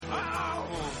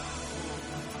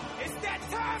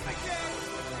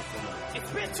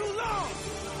It's been too long.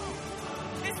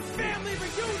 It's family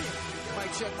reunion.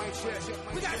 Mic check.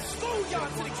 We got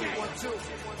schoolyard to the game. 1, 2.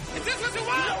 Is this what you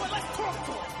want? You know what? Let's talk.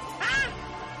 Huh?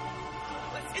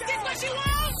 Is this what you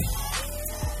want?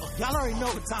 Y'all already know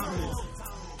what time it is.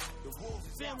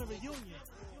 Family reunion.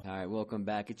 All right, welcome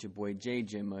back. It's your boy Jay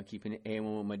Jimma, keeping it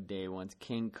A1 with my day ones,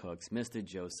 King Cooks, Mr.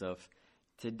 Joseph.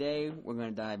 Today, we're going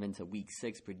to dive into Week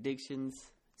 6 predictions,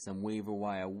 some waiver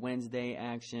wire Wednesday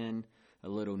action, a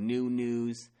little new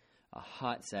news, a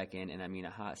hot second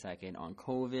on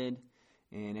COVID,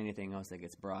 and anything else that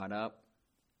gets brought up.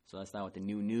 So let's start with the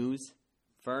new news.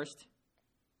 First,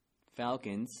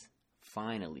 Falcons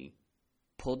finally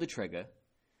pulled the trigger.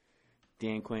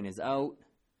 Dan Quinn is out.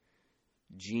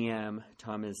 GM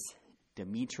Thomas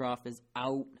Dimitroff is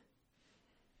out.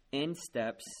 In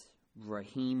steps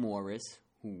Raheem Morris,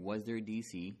 who was their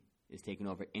DC, is taking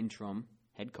over interim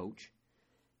head coach.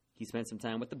 He spent some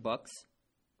time with the Bucks,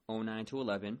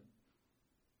 09-11.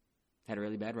 Had a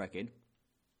really bad record.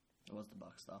 It was the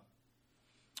Bucks, though.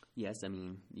 Yes, I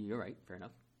mean, you're right. Fair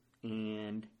enough.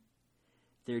 And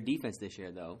their defense this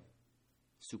year, though,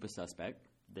 super suspect.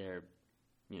 They're,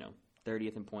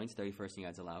 30th in points, 31st in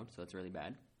yards allowed, so that's really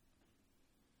bad.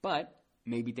 But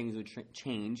maybe things would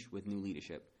change with new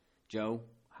leadership. Joe,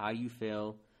 how do you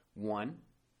feel, one,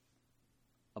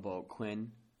 about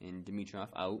Quinn and Dimitroff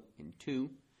out, and two,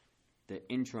 the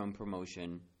interim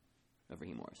promotion of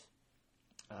Raheem Morris?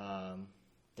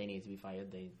 They need to be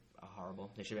fired. They are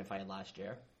horrible. They should have been fired last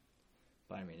year.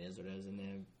 But, it is what it is. And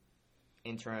the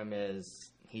interim is,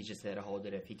 he's just there to hold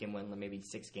it. If he can win maybe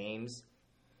 6 games,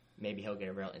 maybe he'll get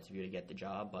a real interview to get the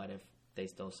job, but if they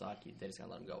still suck, they're just going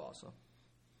to let him go also.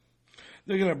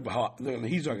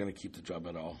 He's not going to keep the job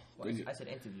at all. Well, I said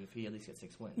interview if he at least gets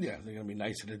 6 wins. Yeah, they're going to be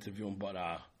nice at interviewing, but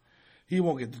he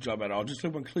won't get the job at all. Just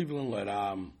like when Cleveland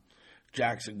let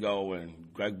Jackson go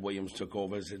and Greg Williams took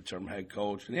over as interim head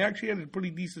coach. And he actually had a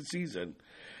pretty decent season.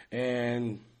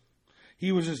 And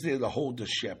he was just there to hold the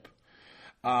ship.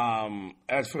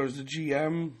 As far as the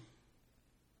GM,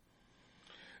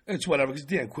 it's whatever, because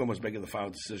Dan Quinn was making the final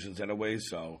decisions anyway,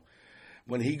 so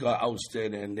when he got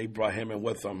ousted and they brought him in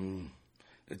with them,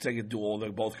 it's like a duel,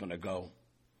 they're both going to go.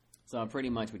 So pretty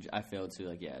much what I feel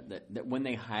too, that when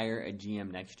they hire a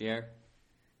GM next year,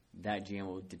 that GM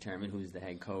will determine who's the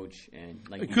head coach. And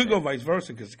it could go vice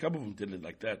versa, because a couple of them did it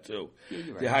like that too. Yeah,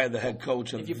 you're right. They hired the head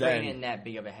coach, and if you bring in that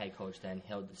big of a head coach, then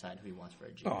he'll decide who he wants for a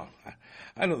GM. Oh,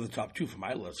 I know the top 2 for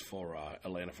my list for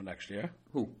Atlanta for next year.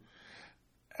 Who?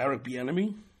 Eric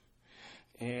Bieniemy.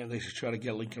 And they should try to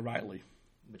get Lincoln Riley.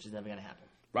 Which is never going to happen.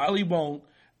 Riley won't.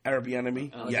 Eric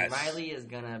Bieniemy, yes. Riley is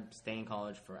going to stay in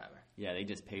college forever. Yeah, they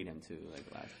just paid him too, the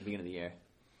beginning of the year.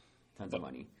 Tons of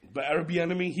money. But Eric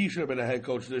Bieniemy, he should have been a head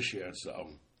coach this year, so.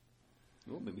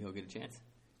 Well, maybe he'll get a chance.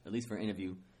 At least for an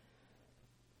interview.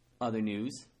 Other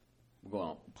news. We'll go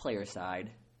on player side.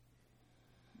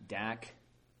 Dak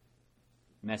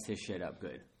messed his shit up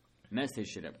good.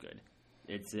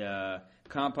 It's a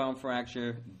compound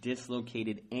fracture,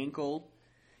 dislocated ankle.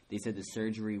 They said the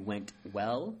surgery went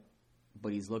well,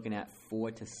 but he's looking at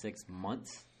 4 to 6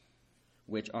 months,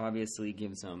 which obviously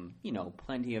gives him,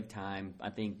 plenty of time. I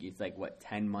think it's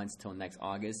 10 months till next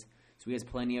August. So he has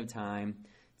plenty of time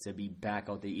to be back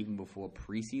out there even before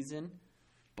preseason.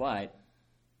 But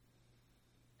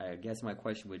I guess my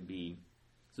question would be,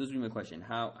 so this would be my question,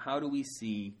 how do we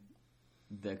see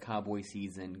the Cowboy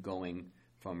season going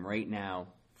from right now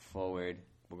forward?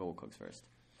 We'll go with Cooks first.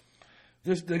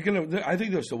 I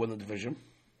think they'll still win the division.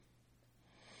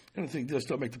 I don't think they'll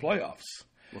still make the playoffs.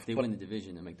 Well, if they win the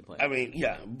division, they'll make the playoffs. I mean,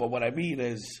 yeah, but what I mean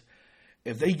is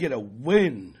if they get a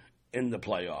win in the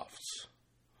playoffs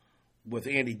with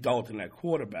Andy Dalton at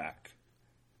quarterback.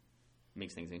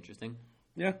 Makes things interesting.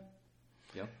 Yeah.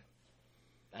 Yeah.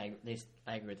 I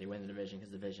agree with you. Win the division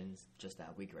because the division's just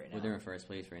that weak right now. Well, they're in first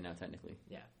place right now, technically.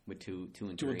 Yeah. With 2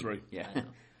 and 3. 2 and 3. Yeah. I know.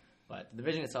 But the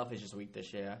division itself is just weak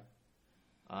this year.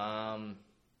 And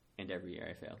every year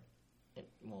I fail.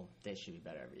 They should be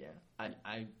better every year.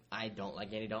 I don't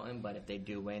like Andy Dalton, but if they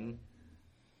do win,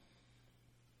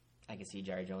 I can see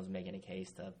Jerry Jones making a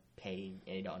case to pay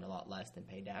Andy Dalton a lot less than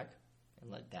pay Dak and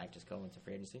let Dak just go into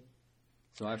free agency.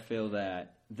 So I feel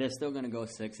that they're still going to go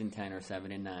 6-10 or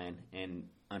 7-9, and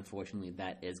unfortunately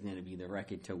that is going to be the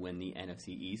record to win the NFC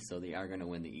East, so they are going to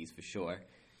win the East for sure.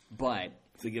 But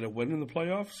if they get a win in the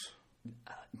playoffs?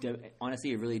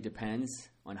 Honestly, it really depends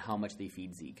on how much they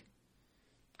feed Zeke.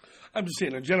 I'm just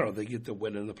saying in general they get the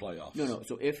win in the playoffs. No.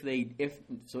 So if they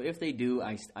do,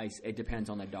 it depends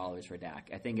on the dollars for Dak.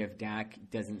 I think if Dak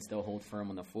doesn't still hold firm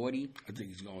on the 40, I think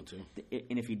he's going to.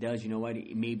 And if he does, you know what?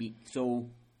 Maybe so.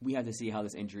 We have to see how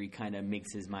this injury kind of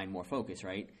makes his mind more focused,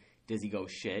 right? does he go,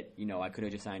 shit, I could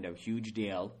have just signed a huge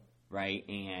deal, right?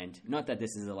 And not that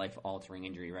this is a life-altering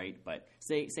injury, right? But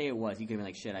say it was. He could have been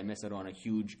like, shit, I missed out on a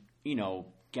huge,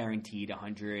 guaranteed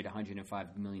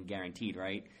 105 million guaranteed,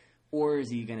 right? Or is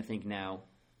he going to think now,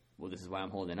 well, this is why I'm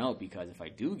holding out, because if I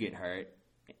do get hurt,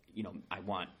 I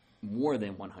want more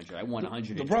than 100. I want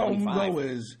 125. The problem, though,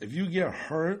 is if you get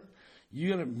hurt, you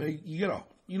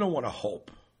don't want to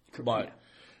hope. But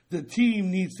the team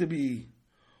needs to be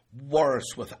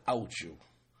worse without you,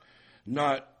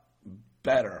 not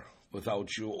better without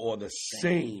you or the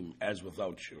same as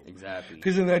without you. Exactly.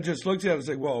 Because then that just looks at it and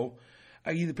say, well,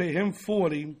 I either pay him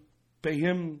 40, pay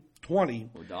him 20,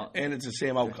 and it's the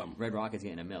same outcome. Red Rocket's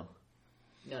getting $1 million.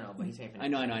 No, but he's saying for I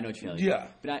know what you're saying. Yeah.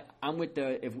 But I'm with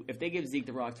if they give Zeke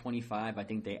the Rock 25, I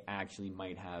think they actually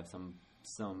might have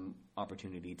some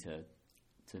opportunity to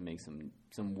make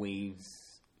some waves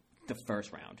the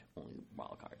first round, only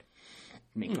wild card.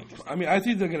 Make it interesting. I mean, I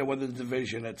think they're going to win the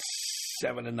division at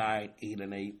 7-9,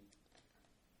 8-8.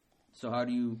 So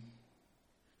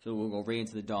so we'll go right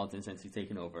into the Dalton since he's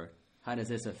taken over. How does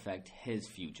this affect his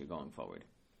future going forward?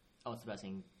 Oh, it's the best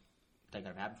thing that could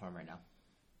have happened for him right now.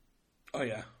 Oh,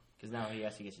 yeah. Because now he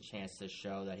actually gets a chance to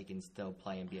show that he can still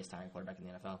play and be a starting quarterback in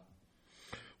the NFL.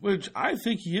 Which I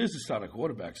think he is the starting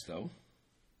quarterback still.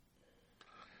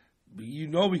 But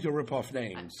we can rip off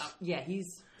names. Yeah,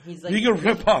 he's like... You can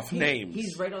rip off names.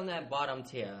 He's right on that bottom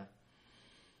tier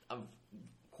of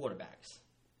quarterbacks.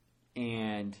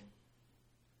 And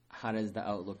how does the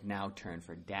outlook now turn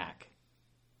for Dak?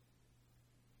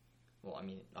 Well, I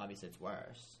mean, obviously it's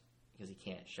worse because he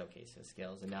can't showcase his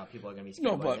skills, and now people are going to be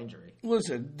scared about injury.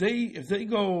 Listen, if they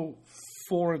go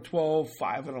 4-12,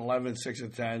 5-11,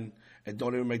 6-10, and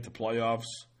don't even make the playoffs,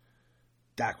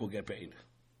 Dak will get paid.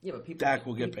 Yeah, but Dak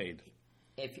will get paid.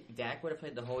 If Dak would have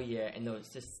played the whole year, and those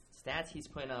stats he's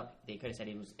putting up, they could have said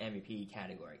he was MVP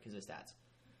category because of stats.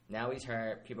 Now he's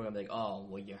hurt. People are going to be like, oh,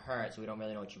 well, you're hurt, so we don't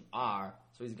really know what you are.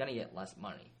 So he's going to get less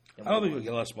money. I don't think he'll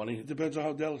get less money. It depends on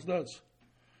how Dallas does.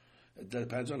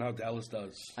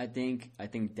 I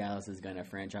think Dallas is going to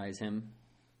franchise him.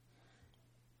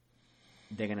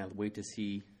 They're going to wait to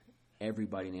see.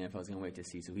 Everybody in the NFL is going to wait to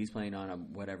see. So he's playing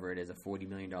on whatever it is, a $40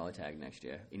 million tag next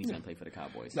year, and he's going to play for the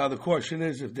Cowboys. Now the question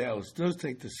is, if Dallas does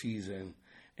take the season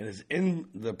and is in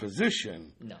the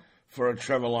position for a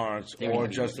Trevor Lawrence or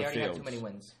Justin Fields, they already have too many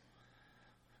wins.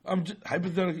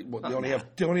 Hypothetically, they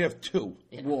only have 2.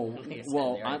 Yeah. Well,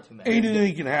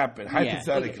 anything can happen.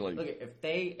 Hypothetically, look, if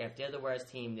they're the worst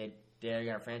team, they're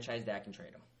going to franchise Dak and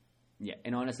trade him. Yeah,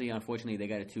 and honestly, unfortunately, they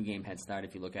got a 2-game head start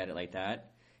if you look at it like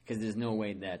that, because there's no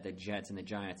way that the Jets and the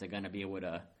Giants are going to be able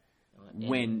to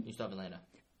win. You still have Atlanta.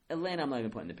 Atlanta, I'm not even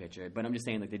putting in the picture, but I'm just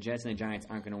saying, like, the Jets and the Giants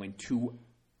aren't going to win 2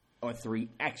 or 3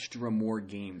 extra more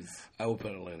games. I will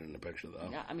put Atlanta in the picture, though.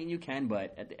 Yeah, I mean, you can,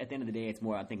 but at the end of the day, it's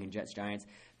more, I'm thinking Jets, Giants.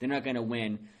 They're not going to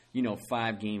win,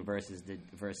 5 game versus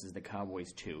the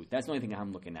Cowboys 2. That's the only thing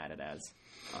I'm looking at it as.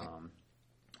 All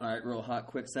right, real hot,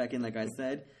 quick second, like I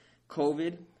said.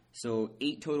 COVID. So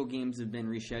 8 total games have been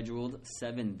rescheduled.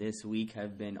 7 this week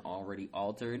have been already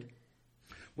altered.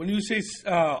 When you say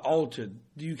altered,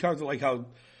 do you count it like how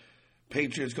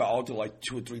Patriots got altered like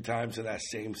 2 or 3 times in that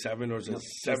same 7, or is it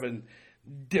 7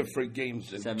 different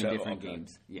games? 7 different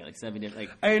games. Yeah, like 7 different.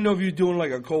 Like, I didn't know if you're doing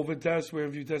like a COVID test where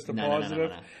if you test positive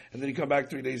no. and then you come back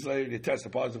 3 days later and you test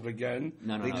positive again.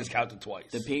 They just count it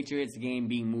twice. The Patriots game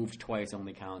being moved twice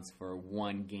only counts for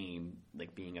 1 game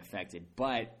like being affected,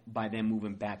 but by them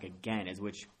moving back again is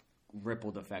which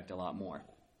rippled effect a lot more.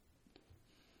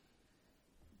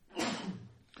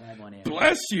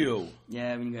 Bless you.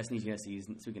 Yeah, when you guys sneeze, you guys sneeze.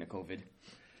 Speaking of COVID.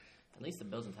 At least the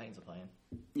Bills and Titans are playing.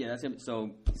 Yeah, that's him.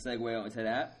 So, segue out into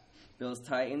that.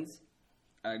 Bills-Titans.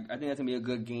 I think that's going to be a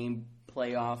good game.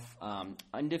 Playoff.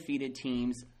 Undefeated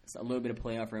teams. A little bit of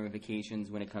playoff ramifications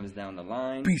when it comes down the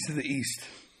line. Beast of the East.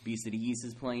 Beast of the East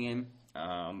is playing.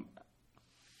 I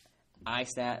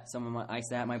sat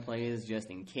my players just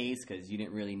in case because you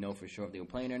didn't really know for sure if they were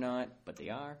playing or not, but they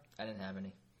are. I didn't have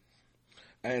any.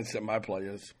 I didn't set my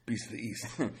players. Beast of the East.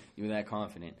 You were that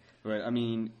confident. But, I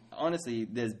mean, honestly,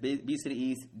 there's Beast of the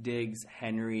East, Diggs,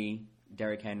 Henry,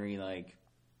 Derrick Henry, like,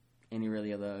 any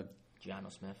really other... Geno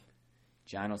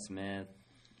Smith.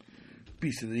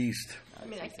 Beast of the East. I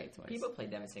mean, people play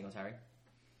Devin Singletary.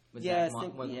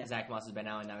 Zach Moss has been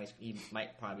out, and now he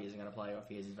probably isn't going to play, or if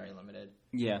he is, he's very limited.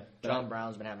 Yeah. John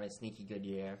Brown's been having a sneaky good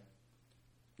year.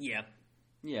 Yeah.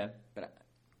 Yeah, but...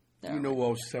 You know who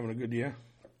else is having a good year?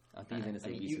 I think he's going to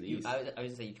say Beast of the East. I was going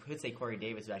to say, you could say Corey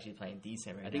Davis is actually playing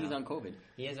decent right now. I think he's on COVID.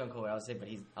 He is on COVID. I was saying, but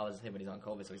he's on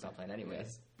COVID, so he's not playing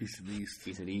anyways. Beast of the East.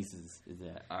 Beast of the East is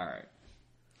that. All right.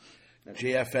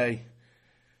 JFA.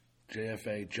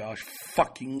 JFA, Josh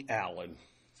fucking Allen.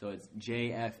 So it's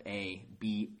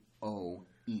JFABOE.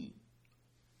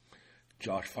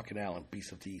 Josh fucking Allen,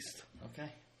 Beast of the East.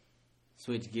 Okay.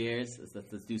 Switch gears.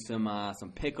 Let's do some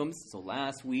pick'ems. So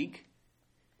last week,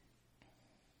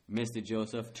 Mr.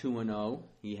 Joseph 2-0.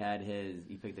 He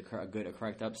picked a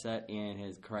correct upset and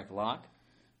his correct lock.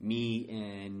 Me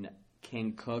and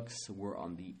King Cooks were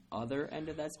on the other end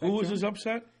of that spectrum. Who was his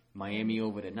upset? Miami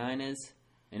over the Niners,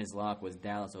 and his lock was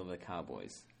Dallas over the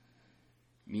Cowboys.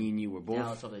 Me and you were both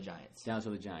Dallas over the Giants. Dallas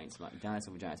over Giants. Dallas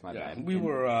over Giants. My bad. We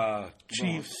were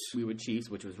Chiefs. We were Chiefs,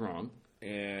 which was wrong.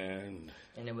 And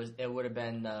it would have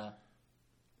been I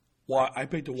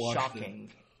picked the Washington.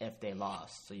 shocking if they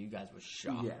lost. So you guys were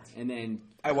shocked. Yeah, and then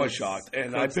I was shocked,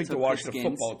 and I picked the Washington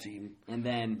football team. And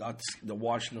then That's the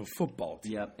Washington football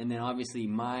team. Yep, and then obviously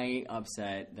my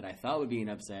upset that I thought would be an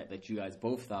upset that you guys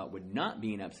both thought would not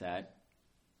be an upset.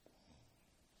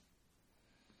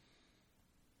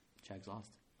 Jags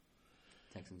lost.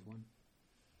 Texans won.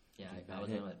 Yeah, Bad I was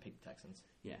hit. the one that picked Texans.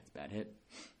 Yeah, it's a bad hit.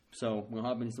 So we'll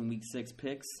hop into some Week 6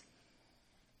 picks.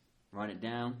 Run it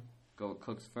down. Go with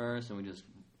Cooks first, and we just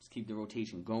keep the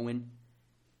rotation going.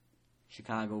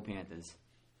 Chicago Panthers.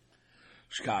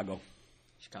 Chicago.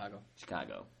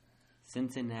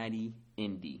 Cincinnati,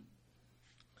 Indy.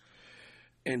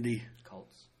 Indy.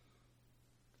 Colts.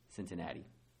 Cincinnati.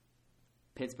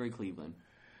 Pittsburgh, Cleveland.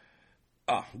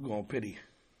 I'm going pity.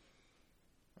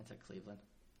 I took Cleveland.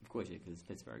 Of course, yeah, because it's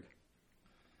Pittsburgh.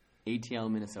 ATL,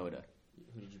 Minnesota.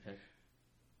 Who did you pick?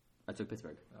 I took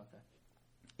Pittsburgh. Okay.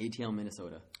 ATL,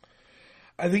 Minnesota.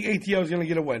 I think ATL is going to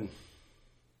get a win.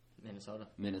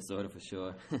 Minnesota for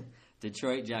sure.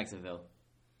 Detroit, Jacksonville.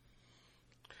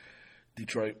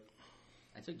 Detroit.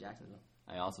 I took Jacksonville.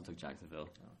 I also took Jacksonville.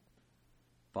 Oh.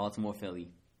 Baltimore,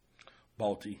 Philly.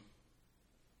 Baltimore.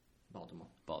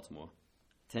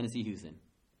 Tennessee, Houston.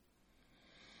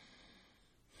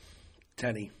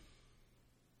 Tenny.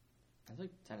 I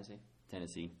took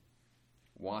Tennessee.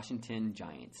 Washington,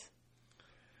 Giants.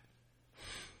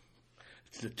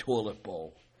 It's the toilet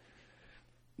bowl.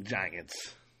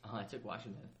 Giants. I took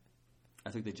Washington. I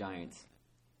took the Giants.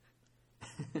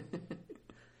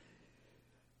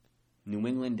 New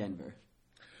England, Denver.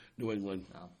 New England.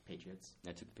 Oh, Patriots.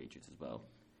 I took the Patriots as well.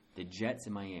 The Jets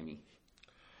in Miami.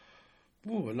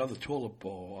 Ooh, another toilet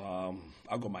bowl.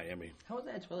 I'll go Miami. How was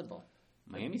that a toilet bowl?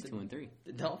 Miami's 2-3.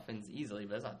 The Dolphins easily,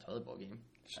 but it's not a toilet bowl game.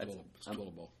 It's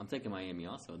toilet bowl. I'm taking Miami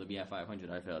also. They'll be at 500.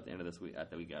 I feel at the end of this week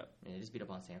after we got. Yeah, they just beat up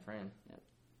on San Fran. Yeah.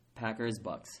 Packers,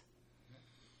 Bucks.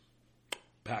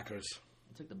 Packers.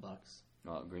 I took the Bucks.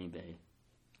 Oh, Green Bay.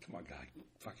 Come on, guy.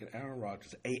 Fucking Aaron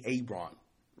Rodgers. Aaron.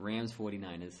 Rams,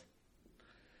 49ers.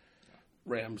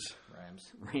 Rams.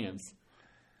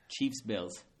 Chiefs,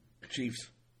 Bills. Chiefs.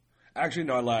 Actually,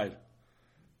 no, I lied.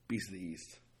 Beast of the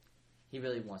East. He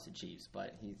really wants the Chiefs,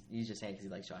 but he's just saying because he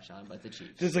likes Josh Allen, but the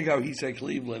Chiefs. Just like how he said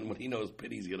Cleveland when he knows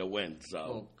Pitt's going to win. So.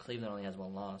 Well, Cleveland only has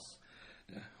one loss.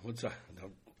 Yeah. What's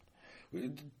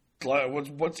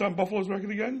Buffalo's record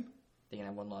again? They can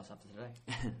have one loss after today.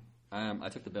 I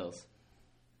took the Bills.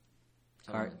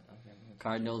 Okay.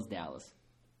 Cardinals, Dallas.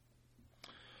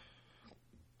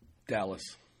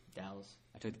 Dallas.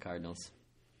 I took the Cardinals.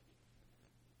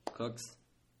 Cooks,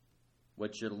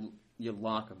 what's your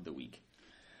lock of the week?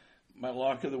 My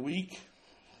lock of the week,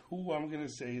 who I'm going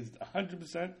to say is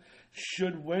 100%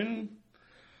 should win,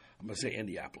 I'm going to say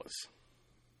Indianapolis.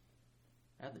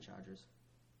 I have the Chargers.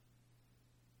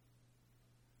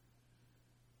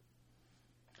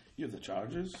 You have the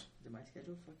Chargers? Did my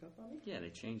schedule fuck up on me? Yeah, they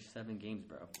changed 7 games,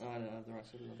 bro. I don't have the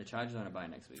rest of them. The Chargers are on a bye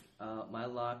next week. My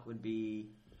lock would be...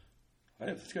 I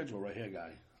have the schedule right here,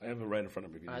 guy. I have it right in front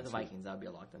of me. I have the Vikings. That would be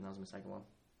a lock then. That was my second one.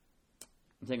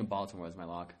 I'm taking Baltimore as my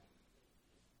lock.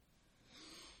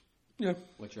 Yeah.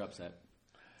 What's your upset?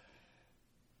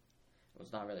 Well,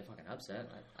 it's not really fucking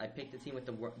upset. I picked the team with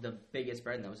the biggest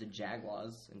spread, and that was the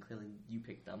Jaguars, and clearly you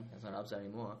picked them. That's not upset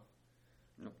anymore.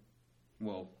 Nope.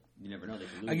 Well, you never know. They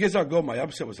could lose. I guess I'll go. My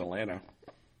upset was Atlanta.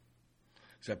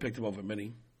 Because I picked them over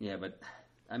Mini. Yeah, but,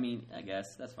 I mean, I guess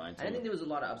that's fine, too. I didn't think there was a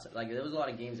lot of upset. Like, there was a lot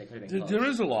of games that could have been close. There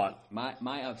is a lot.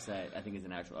 My upset, I think, is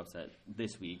an actual upset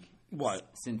this week.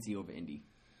 What? Cincy over Indy.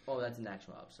 Oh, that's an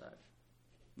actual upset.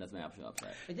 That's my actual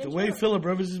upset. The way Phillip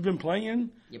Rivers has been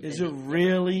playing, is it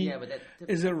really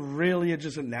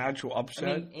just a natural upset?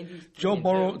 I mean, Joe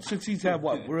Burrow, since he's had,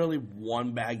 really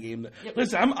one bad game?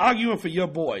 Listen, I'm arguing for your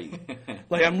boy.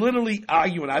 Like, I'm literally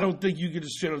arguing. I don't think you could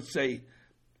just sit and say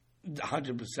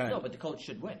 100%. No, but the coach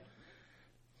should win.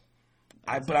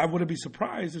 But I wouldn't be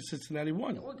surprised if Cincinnati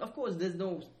won. Of course, there's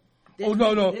no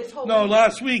This whole week-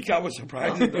 Last week I was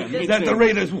surprised that me the too.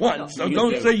 Raiders won. No, So me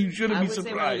don't too. say you shouldn't I be would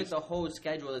say when I look at surprised. the whole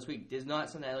schedule this week, there's not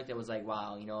something I looked at was like,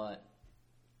 wow, you know what?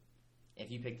 If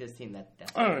you pick this team,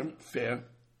 that's All right, fair.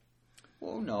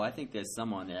 Well, no, I think there's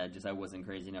some on there. I wasn't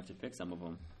crazy enough to pick some of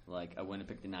them. Like, I wouldn't have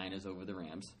picked the Niners over the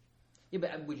Rams. Yeah,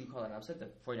 but would you call it an upset? The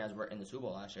 49ers were in the Super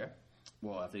Bowl last year.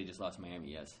 Well, after they just lost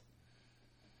Miami, yes.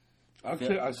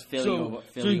 Okay,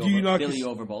 Philly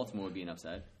over Baltimore would be an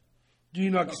upset. Do you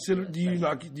not consider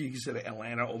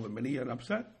Atlanta over many an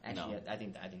upset? Actually, No. I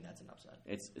think that's an upset.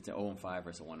 It's an 0-5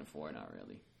 versus a 1-4, not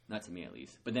really. Not to me, at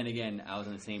least. But then again, I was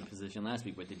in the same position last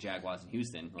week with the Jaguars and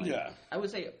Houston. Like, Yeah. I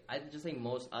just think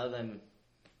most other than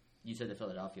you said the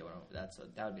Philadelphia one, that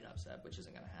would be an upset, which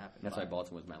isn't going to happen. That's why But-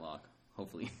 Baltimore was my lock.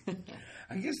 Hopefully.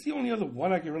 I guess the only other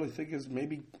one I can really think is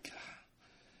maybe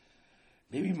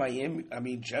Miami. I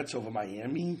mean, Jets over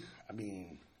Miami. I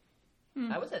mean,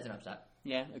 I would say it's an upset.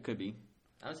 Yeah, it could be.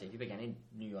 I would say if you pick any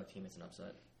New York team, it's an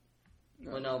upset.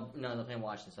 Well, no, they're playing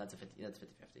Washington, so that's 50-50.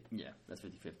 Yeah, that's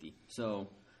 50-50. So,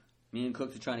 me and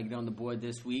Cooks are trying to get on the board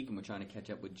this week, and we're trying to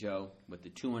catch up with Joe with the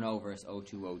 2-0 versus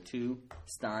 0-2-0-2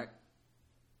 start.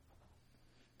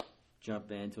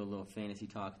 Jump into a little fantasy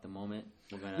talk at the moment.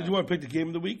 We're gonna. did you want to pick the game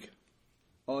of the week?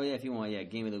 Oh yeah, if you want, yeah.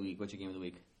 Game of the week. What's your game of the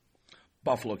week?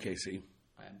 Buffalo, KC.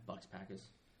 I have Bucks Packers.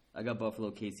 I got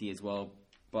Buffalo, KC as well.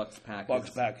 Bucks, Packers. Bucks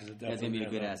Packers are That's gonna be a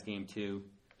definitely good ass game too.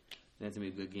 That's gonna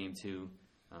be a good game too.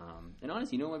 And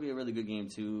honestly, you know what might be a really good game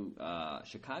too?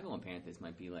 Chicago and Panthers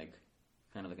might be like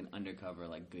kind of like an undercover,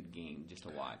 like good game just to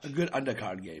watch. a good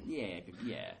undercard game. Yeah.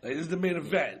 Like, this is the main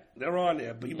event. They're on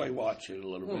there, but you might watch it a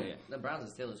little Ooh, bit. the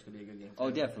Browns and Steelers could be a good game. Too. Oh,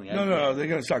 definitely. No, they're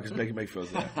gonna suck because Baker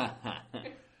Mayfield's there.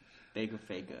 Baker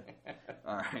faker.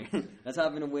 All right, let's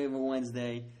hop into Waiver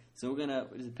Wednesday. So we're gonna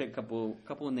just pick a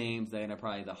couple of names that are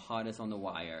probably the hottest on the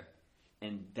wire,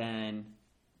 and then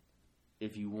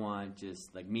if you want,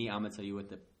 just like me, I'm gonna tell you what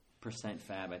the percent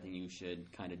fab I think you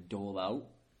should kind of dole out.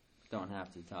 Don't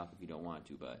have to talk if you don't want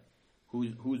to, but who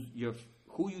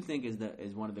you think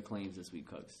is one of the claims this week,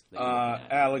 Cooks? that you're looking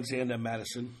at? Alexander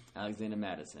Madison. Alexander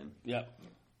Madison. Yep.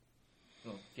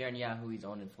 Well, if you're in Yahoo, he's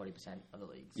owned in 40% of the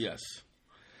leagues. Yes.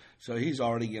 So he's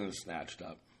already getting snatched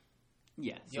up.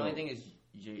 Yeah. The only thing is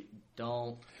you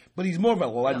don't. But he's more of a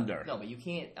lender. No, but you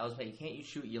can't. You can't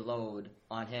shoot your load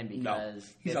on him No.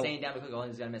 because He's they're a- saying Dalvin Cook only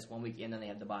is going to miss 1 week, and then they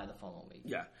have to buy the following week.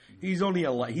 Yeah, he's only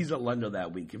he's a lender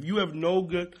that week. If you have no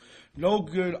good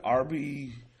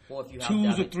RB Well, if you have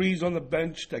 2s or Dalvin- 3s on the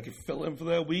bench that can fill in for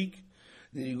that week,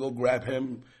 then you go grab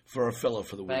him for a filler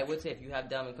for the But I week. would say if you have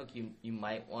Dalvin Cook, you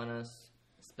might want to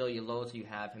spill your load so you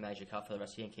have him as your cut for the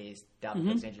rest of the year in case Dalvin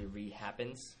Cook's injury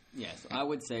re-happens. Yes, I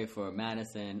would say for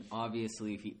Madison,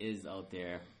 obviously, if he is out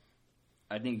there,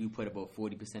 I think you put about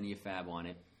 40% of your fab on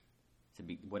it. To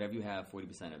be whatever you have,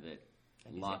 40% of it.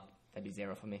 That'd be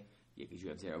zero for me. Yeah, because you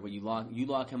have zero. But you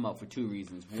lock him up for two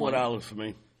reasons. $4 for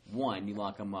me. One, you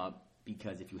lock him up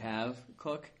because if you have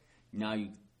Cook, now you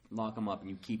lock him up and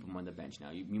you keep him on the bench.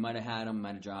 Now you might have had him,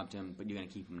 might have dropped him, but you're going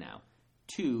to keep him now.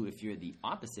 Two, if you're the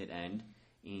opposite end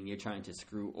and you're trying to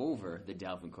screw over the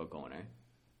Dalvin Cook owner,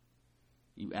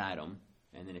 you add him,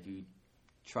 and then if you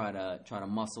try to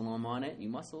muscle him on it, you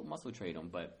muscle trade him.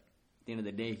 But at the end of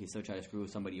the day, if you still try to screw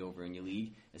somebody over in your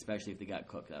league, especially if they got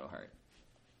Cook, that'll hurt.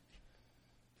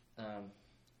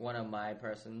 One of my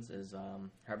persons is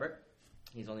Herbert.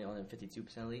 He's only owned in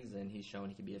 52% of leagues, and he's shown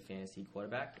he can be a fantasy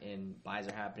quarterback. And buys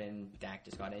are happening. Dak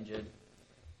just got injured.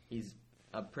 He's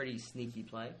a pretty sneaky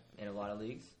play in a lot of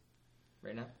leagues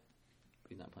right now.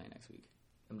 He's not playing next week.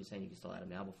 I'm just saying you can still add him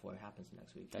now before it happens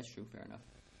next week. That's true. Fair enough.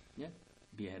 Yeah,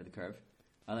 be ahead of the curve.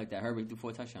 I like that. Herbert threw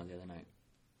 4 touchdowns the other night.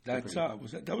 That's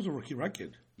that was a rookie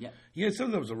record. Yeah, Yeah, it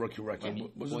said that was a rookie record.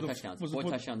 right. Was 4 it the, touchdowns. was it 4 the-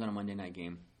 touchdowns on a Monday night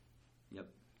game. Yep.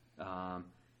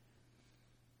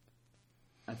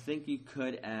 I think you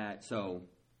could add. So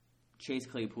Chase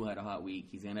Claypool had a hot week.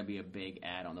 He's gonna be a big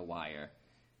ad on the wire.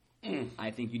 I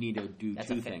think you need to do That's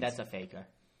two things. That's a faker.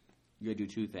 You gotta do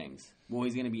 2 things. Well,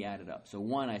 he's gonna be added up. So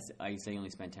one, I say only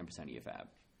spend 10% of your fab.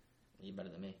 You're better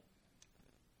than me.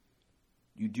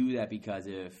 You do that because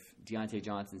if Deontay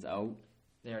Johnson's out,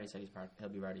 They already said he'll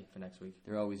be ready for next week.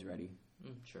 they're always ready.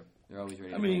 Sure. They're always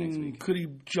ready I to play next mean, week. could he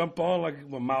jump on like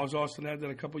when Miles Austin had that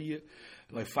a couple years,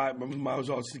 like 5? Remember Miles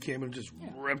Austin came and just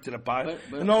ripped it apart,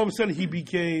 But- and all of a sudden he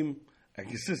became a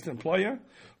consistent player.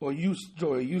 Or you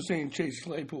saying Chase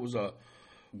Claypool was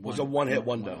a one-hit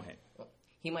wonder? One hit.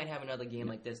 He might have another game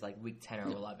like this, like week 10 or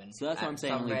 11. So that's why I'm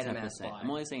saying Some only random 10%. ass spot. I'm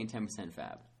only saying 10%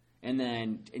 fab. And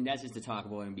that's just to talk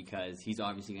about him because he's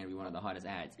obviously going to be one of the hottest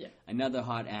ads. Yeah. Another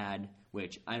hot ad,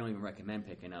 which I don't even recommend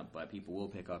picking up, but people will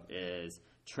pick up, is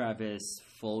Travis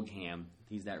Fulgham.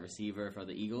 He's that receiver for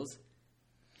the Eagles.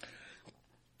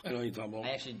 I know you're talking about. I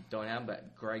actually don't have,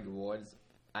 but Greg Ward's,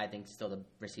 I think, still the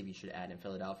receiver you should add in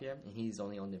Philadelphia, and he's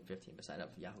only owned in 15% of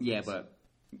Yahoo. Yeah, leagues. but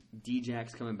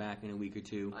D-Jack's coming back in a week or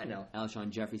two. I know. Alshon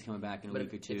Jeffrey's coming back in a But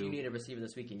week or if two. you need a receiver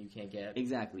this week and you can't get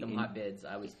Exactly. them And- hot bids,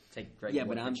 I would take Greg Yeah,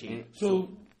 Ward but for I'm cheap. so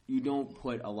you don't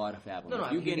put a lot of fab on No, it. no,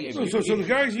 If you I'm get giving if you- you- So the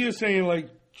guys you're saying, like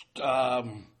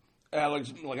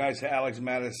Alex, like I said, Alex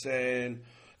Madison,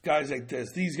 guys like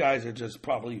this, these guys are just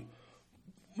probably,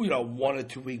 1 or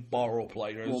 2 week borrow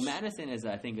players. Well, Madison is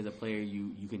a player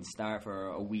you can start for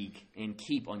a week and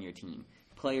keep on your team.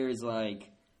 Players like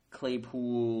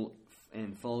Claypool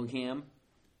and Fulgham,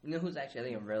 You know who's actually, I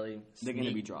think, they're going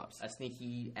to be drops. a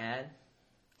sneaky ad?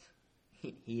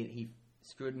 He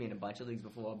screwed me in a bunch of leagues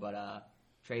before, but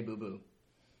Trey Boo Boo.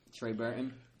 Trey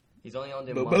Burton. He's only owned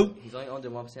in Boo Boo. He's only owned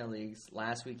in 1% of leagues.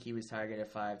 Last week he was targeted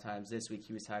 5 times. This week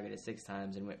he was targeted 6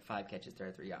 times and went 5 catches,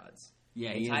 33 yards.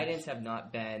 Yeah, And he tight is. ends have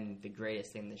not been the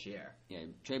greatest thing this year. Yeah,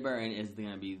 Trey Burton is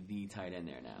going to be the tight end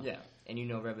there now. Yeah,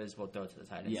 and Rivers will throw to the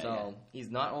tight end. Yeah, so yeah. he's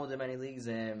not owned in many leagues,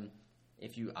 and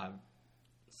if you are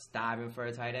starving for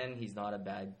a tight end, he's not a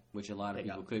bad. Which a lot of Pick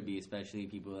people up. could be, especially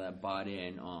people that bought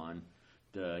in on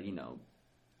the,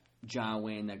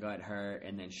 Jarwin that got hurt,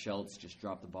 and then Schultz just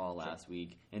dropped the ball last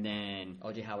week. And then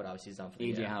O.J. Howard obviously is done for the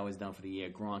A.J. year. Howard's done for the year.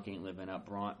 Gronk ain't living up.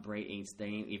 Bray ain't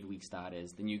staying every week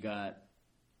starters. Then you got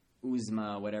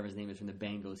Uzma, whatever his name is, from the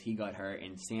Bengals. He got hurt,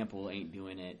 and Sample ain't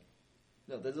doing it.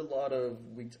 No, there's a lot of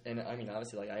weeks, and I mean,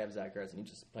 obviously, like I have Zach Ertz, and he's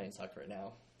just playing suck right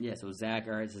now. Yeah, so Zach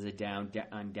Ertz is down,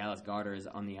 and Dallas Goedert is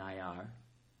on the IR.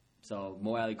 So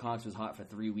Mo Alley Cox was hot for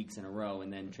 3 weeks in a row,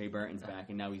 and then Trey Burton's back,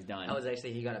 and now he's done.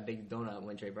 He got a big donut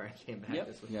when Trey Burton came back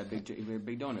this week. Yeah,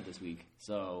 big donut this week.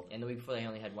 So And the week before, they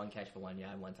only had 1 catch for 1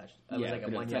 yard, 1 touch. It yeah, was like a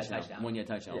but 1 yard touchdown. 1 yard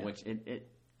touchdown. Yeah. Which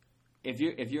if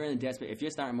you're in desperate, if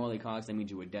you're starting Mo Alley Cox, that means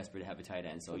you were desperate to have a tight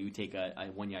end. So you take a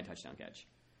 1 yard touchdown catch.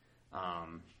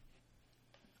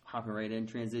 Hopping right in,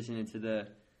 transition into the.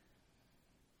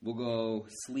 We'll go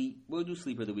sleep. We'll do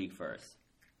sleeper of the week first.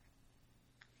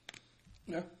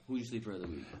 Yeah. Who's your sleeper of the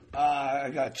week? I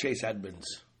got Chase Edmonds.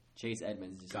 Chase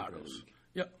Edmonds is your sleeper of the Cardinals. week.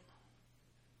 Yep.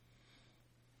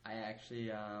 I actually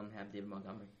have David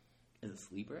Montgomery. As a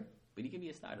sleeper, but he can be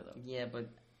a starter though. Yeah, but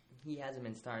he hasn't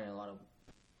been starting a lot of.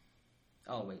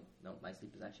 Oh wait, no, my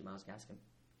sleeper is actually Myles Gaskin.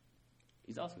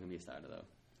 He's also gonna be a starter though.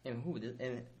 And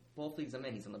in both leagues I'm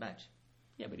in, he's on the bench.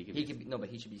 Yeah, but he could. He could be, no, but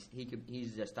he should be.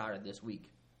 He's the starter this week.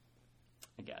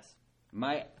 I guess.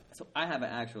 So I have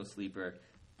an actual sleeper,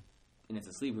 and it's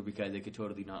a sleeper because it could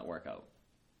totally not work out.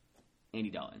 Andy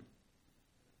Dalton.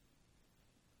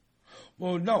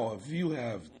 Well, no, if you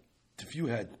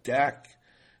had Dak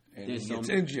and he There's gets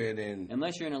some- injured, and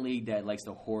Unless you're in a league that likes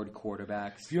to hoard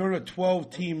quarterbacks. if you're in a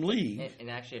 12-team league, And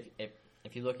actually,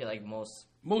 if you look at like most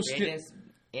Most free agents,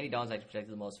 Andy Dalton's actually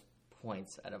projected the most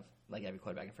points out of like every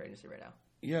quarterback in free agency right now.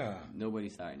 yeah,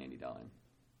 Nobody's starting Andy Dalton.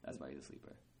 That's why he's a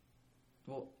sleeper.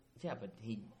 Well, yeah, but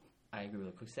I agree with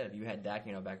what Cook said. If you had Dak,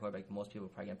 back quarterback, most people are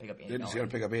probably gonna pick up Andy they're just Dalton. going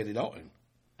to pick up Andy Dalton.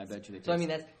 I bet you they. So I mean,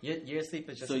 that's your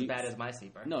sleeper is just So as you- bad as my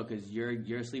sleeper. No, because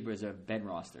your sleepers are Ben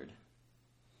rostered.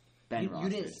 you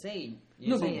didn't say. No,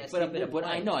 You're saying but- a sleeper to but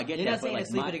I play. know, I get You're that, not but, saying like, a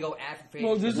sleeper my- to go after free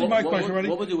Well, agency. this is my question. Ready?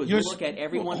 What we'll do is You're- we'll look at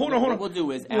everyone. Hold on. What we'll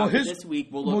do is Well, after this week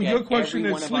we'll look your at question every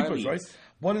is one of our sleepers, right? leagues.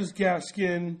 What has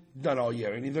Gaskin done all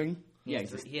year? Anything? He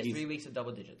has he's- 3 weeks of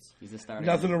double digits. He's a starter.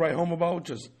 Nothing to write home about.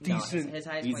 Just No, decent. his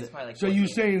highest He's point is a- probably like. So you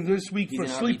 14. saying this week He's for an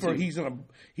sleeper, RB2.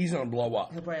 he's gonna blow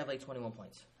up? He'll probably have like 21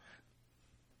 points.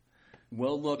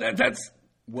 We'll look. That's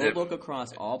We'll look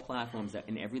across all platforms that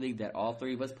in every league that all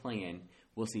three of us play in.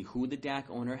 We'll see who the Dak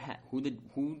owner who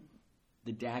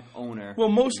the Dak owner. well.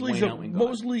 Most leagues went are out and got.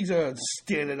 most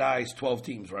standardized 12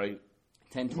 teams, right?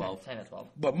 10, 12. 10 or 12.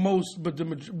 But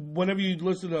whenever you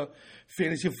listen to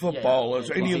fantasy football or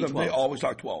yeah, any of 12. them, they always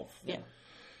talk 12. Yeah.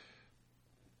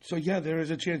 So yeah, there is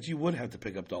a chance you would have to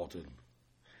pick up Dalton.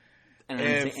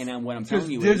 And what I'm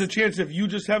telling you there's is a chance if you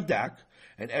just have Dak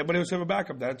and everybody else have a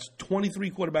backup, that's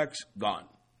 23 quarterbacks gone.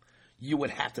 You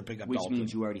would have to pick up which Dalton.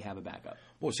 means you already have a backup.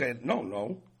 Well, saying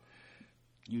no,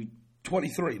 You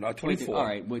 23, not 24. All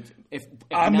right. If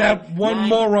I'm that one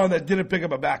moron that didn't pick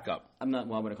up a backup. I'm not.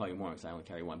 Well, I'm going to call you moron because I only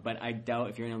carry one. But I doubt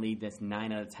if you're in a league that's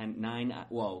 9 out of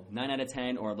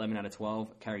 10 or 11 out of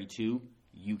 12 carry 2.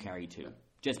 You carry 2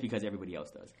 just because everybody else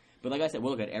does. But like I said,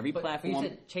 we'll look at every But platform. you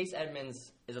said Chase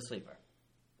Edmonds is a sleeper.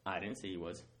 I didn't say he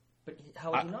was But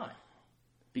how is he not?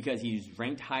 because he's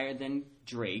ranked higher than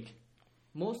Drake.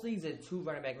 Most leagues are 2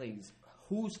 running back leagues.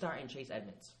 Who's starting Chase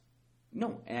Edmonds?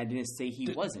 No, and I didn't say he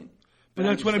wasn't. But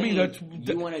that's I'm what I mean. saying That's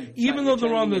you want to even though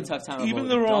they're on the tough time even about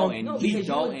they're on Dalton. No, Lee because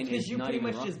Dalton you is not pretty even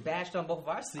much wrong. just bashed on both of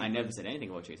our sleepers. I never said anything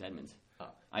about Chase Edmonds. Oh.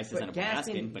 I still send him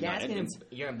Gaskin, but not Edmonds.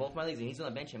 You're in both my leagues, and he's on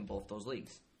the bench in both those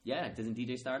leagues. Yeah, doesn't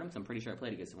DJ start him? So I'm pretty sure I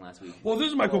played against him last week. Well, this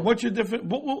is Michael. What's your different?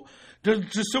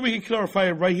 Just so we can clarify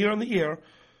it right here on the air,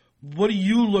 what are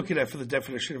you looking at for the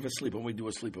definition of a sleeper when we do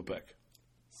a sleeper pick?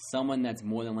 Someone that's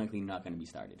more than likely not going to be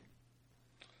started.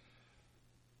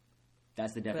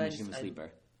 That's the definition of a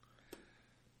sleeper.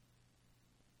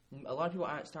 A lot of people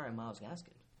aren't starting Myles Gaskin.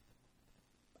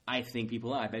 I think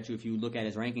people are. I bet you if you look at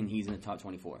his ranking, he's in the top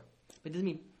 24. But it doesn't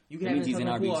mean you can That have means him in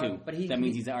he's the top an 24, RB2. But That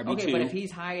means he's an RB2. Okay, but if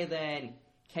he's higher than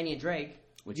Kenyon Drake,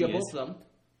 Which you he have is. both of them.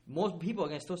 Most people are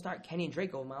going to still start Kenyon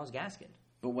Drake over Myles Gaskin.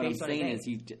 But what I'm based on saying his is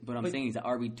name. he's an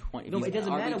RB20. No, it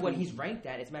doesn't matter what he's ranked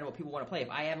at. It's a matter what people want to play. If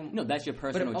I have him, No, that's your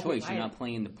personal okay, choice. I You're have- not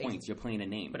playing the points. You're playing a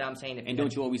name. But I'm saying, if and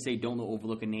don't you always say don't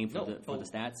overlook a name for the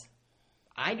stats?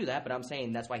 I do that, but I'm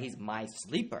saying that's why he's my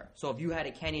sleeper. So if you had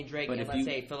a Kenyon Drake But and if let's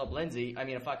say Philip Lindsay,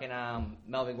 a fucking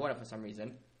Melvin Gordon for some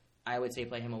reason, I would say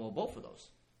play him over both of those.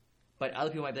 But other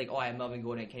people might be like, oh, I have Melvin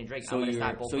Gordon and Kenyon Drake. So I'm going to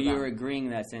start both so of you're them. agreeing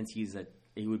that since he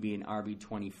would be an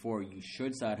RB24, you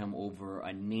should start him over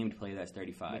a named player that's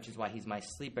 35. Which is why he's my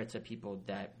sleeper to people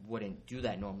that wouldn't do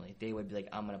that normally. They would be like,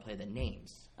 I'm going to play the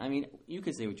names. I mean, you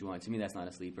could say what you want. To me, that's not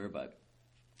a sleeper, but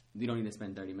you don't need to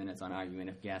spend 30 minutes on arguing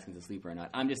if Gaskin's a sleeper or not.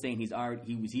 I'm just saying he's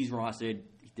rostered.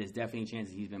 There's definitely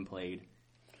chances he's been played.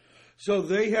 So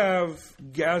they have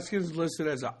Gaskins listed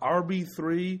as a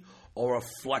RB3 or a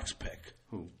flex pick.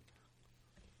 Who?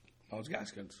 Myles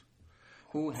Gaskins.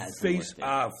 Who has him listed?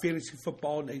 Fantasy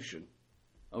Football Nation.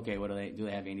 Okay, what do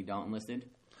they have Andy Dalton listed?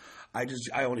 I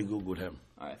only Googled him.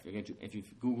 All right, if you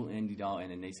Google Andy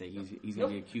Dalton and they say he's going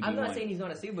to be a QB1. I'm not saying he's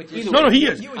not a sleeper, but No, he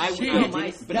is. You would I shit on my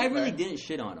didn't, but I really sleeper. didn't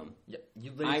shit on him.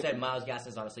 You literally said Myles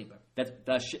Gaskin's not a sleeper.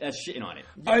 That's shitting on it.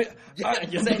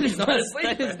 You're saying he's not a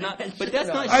sleeper. That is not, but that's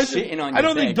not I shitting on your I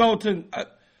don't pick. think Dalton.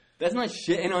 That's not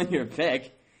shitting on your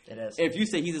pick. It is. If you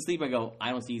say he's a sleeper, I go,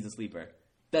 I don't see he's a sleeper.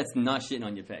 That's not shitting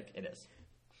on your pick. It is.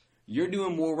 You're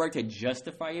doing more work to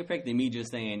justify your pick than me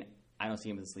just saying, I don't see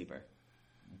him as a sleeper.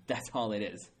 That's all it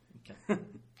is. Okay.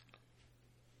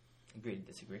 Agree to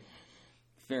disagree.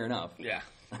 Fair enough. Yeah.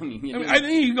 I mean, I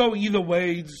think you can go either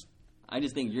way. I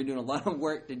just think you're doing a lot of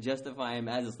work to justify him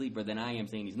as a sleeper than I am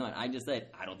saying he's not. I just said,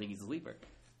 I don't think he's a sleeper.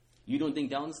 You don't think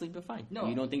Dalton's a sleeper? Fine. No.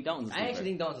 You don't think Dalton's a sleeper? I actually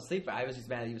think Dalton's a sleeper. I was just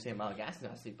mad that you were saying Myles Gaskin's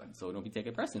not a sleeper. So don't be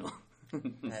taking it personal. I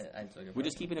took it We're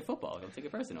just keeping it football. Don't take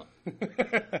it personal.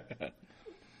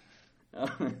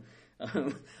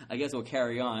 I guess we'll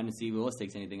carry on and see if Willis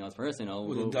takes anything else personal.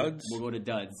 With the duds? We'll go to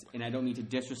duds. And I don't mean to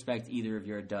disrespect either of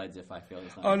your duds if I feel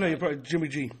it's not. Oh, no, you're probably Jimmy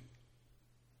G.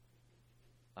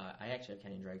 I actually have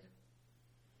Kenyon Drake.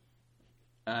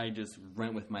 I just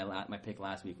went with my pick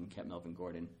last week and kept Melvin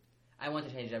Gordon. I wanted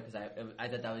to change it up because I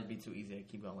thought that would be too easy to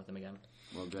keep going with him again.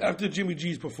 Well, good. After Jimmy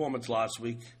G's performance last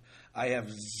week, I have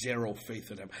zero faith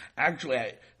in him.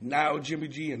 Actually, now Jimmy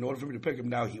G, in order for me to pick him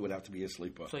now, he would have to be a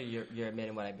sleeper. So you're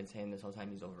admitting what I've been saying this whole time,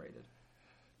 he's overrated.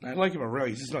 I like him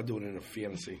already. He's just not doing it in a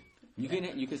fantasy. You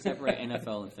can separate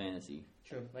NFL and fantasy.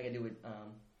 True. Like I do with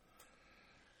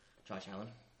Josh Allen.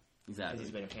 Because Exactly.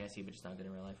 he's good in fantasy, but just not good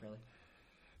in real life, really.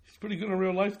 He's pretty good in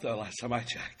real life, though. Last time I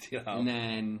checked, you know. And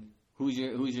then who's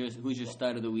your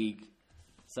stud of the week?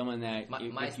 Someone that My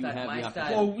if stud- you have my the stud-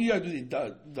 opportunity. Well, we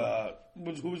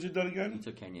got who was it done You again?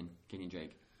 took Kenyon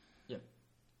Drake. Yeah.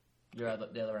 You're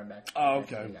the other running back. Oh,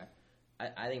 okay.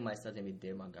 I think my stud's going to be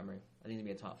Dave Montgomery. I think he's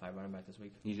going to be a top 5 running back this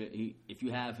week. If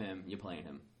you have him, you're playing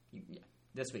him. Yeah.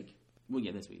 This week. Well,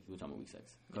 yeah, this week. We're talking about week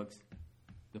 6. Cooks.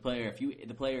 The player,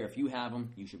 if you have him,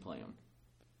 you should play him.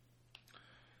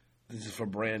 This is for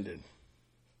Brandon.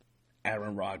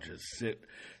 Aaron Rodgers.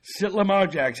 Sit Lamar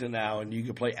Jackson now, and you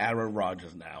can play Aaron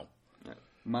Rodgers now.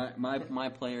 My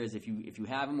player is if you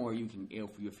have him, or you can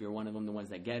if you're one of them, the ones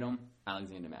that get him,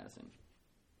 Alexander Madison.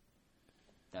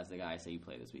 That's the guy I say you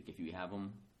play this week. If you have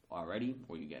him already,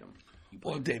 or you get him, you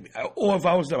play. Or if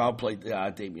I was them, I'll play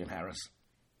Damian Harris.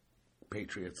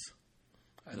 Patriots.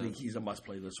 I think he's a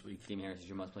must-play this week. Damian Harris is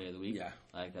your must play of the week. Yeah.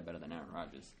 I like that better than Aaron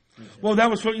Rodgers. Well, that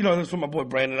was for my boy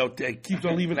Brandon out there. He keeps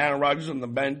on leaving Aaron Rodgers on the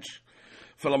bench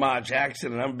for Lamar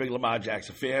Jackson, and I'm a big Lamar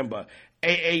Jackson fan, but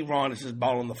Ron is just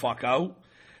balling the fuck out,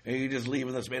 and you're just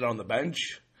leaving this man on the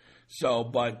bench. So,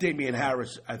 but Damian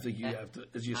Harris, I think you have to.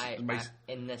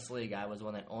 In this league, I was the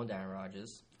one that owned Aaron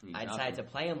Rodgers. You I dropped decided him.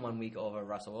 to play him 1 week over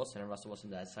Russell Wilson, and Russell Wilson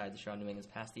decided to show New England's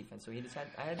pass defense, so he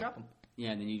decided I had to drop him.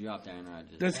 Yeah, and then you dropped Aaron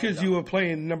Rodgers. That's because you were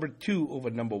playing number 2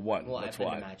 over number 1. Well, That's I played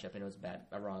why. the matchup, and it was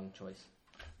a wrong choice.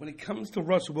 When it comes to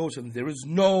Russell Wilson, there is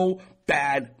no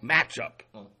bad matchup.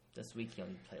 Well, this week he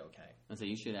only played okay. I say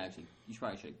you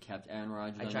probably should have kept Aaron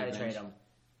Rodgers. I on tried your to bench. trade him.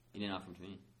 You didn't offer him to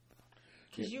me.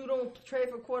 Because you don't trade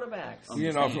for quarterbacks. I'm You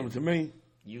didn't just offer saying. him to me.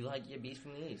 You like your beast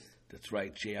from the East. That's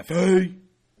right, JFA.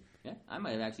 Yeah, I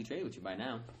might have actually traded with you by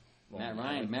now. Well,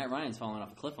 Matt Ryan's falling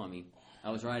off a cliff on me. I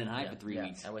was riding high for 3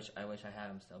 weeks. I wish I had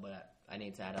him still, but I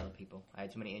need to add other people. I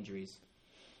had too many injuries.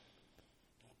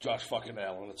 Josh fucking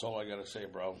Allen. That's all I gotta say,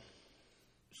 bro.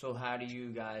 So how do you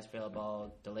guys feel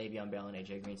about the Le'Veon Bell and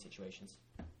AJ Green situations?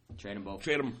 Trade them both.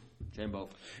 Trade them. Trade them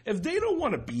both. If they don't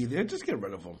want to be there, just get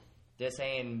rid of them. They're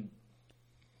saying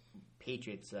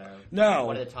Patriots are No.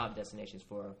 one of the top destinations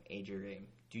for AJ Green.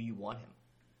 Do you want him?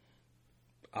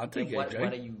 I'll take What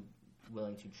AJ. are you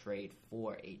willing to trade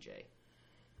for AJ?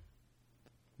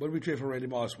 What did we trade for Randy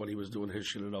Moss when he was doing his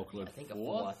shit in Oakland? I think a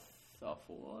Fourth. fourth. A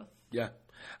fourth. Yeah,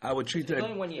 I would treat It's that.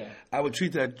 only 1 year. I would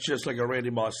treat that just like a Randy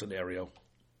Moss scenario.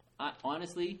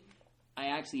 Honestly, I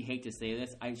actually hate to say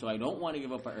this, so I don't want to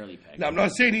give up an early pick. Now, I'm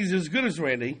not saying he's as good as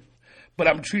Randy, but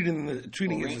I'm treating it as the same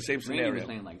Randy was scenario.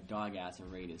 playing like dog ass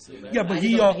and Raiders. So Yeah, but I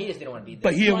he just didn't want to be there.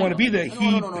 but he didn't want to be there.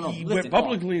 No. He Listen, went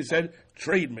publicly and said,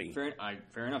 "Trade me."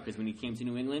 fair enough, because when he came to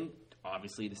New England,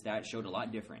 obviously the stats showed a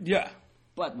lot different. Yeah,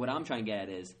 But what I'm trying to get at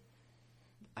is,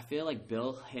 I feel like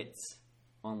Bill hits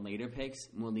on later picks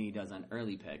more than he does on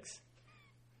early picks.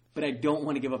 But I don't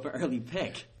want to give up an early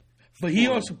pick. but he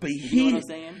Well, also, but you he, know what I'm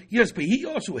saying? yes, but he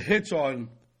also hits on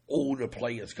older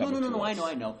players No, coming.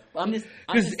 I know. But I'm just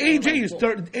Because saying, AJ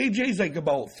like, is AJ's like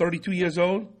about 32 years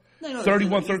old. No,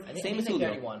 31, he's 30. I think Same he's as like Julio.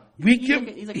 31. We He's give like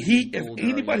a- he's like a if older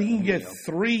anybody can get Julio.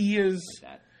 3 years,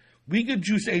 Like that. we could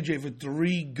juice AJ for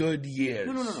 3 good years.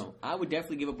 No. I would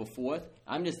definitely give up a fourth.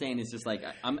 I'm just saying it's just like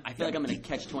I feel like I'm going to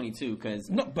catch 22 because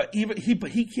No, but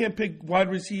he can't pick wide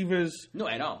receivers no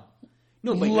at all.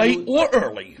 No, but late or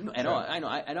early. no, at all. I know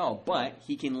at all. But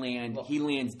he can land. He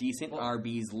lands decent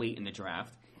RBs late in the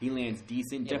draft. He lands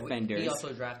decent Yeah, defenders. He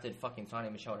also drafted fucking Sonny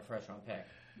Michel, the first round pick.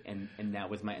 and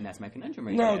that's my conundrum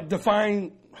right No, there.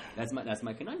 define. That's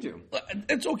my conundrum.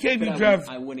 It's okay if But you I draft,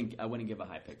 wouldn't give a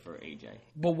high pick for AJ.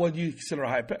 but what do you consider a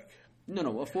high pick?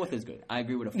 No, a fourth is good. I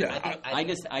agree with a fourth. Yeah, I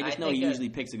just know think he that- usually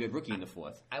picks a good rookie in the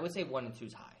fourth. I would say 1 and 2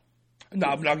 is high. No,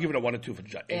 I'm not giving it 1 or 2 for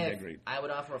AJ If Green. I would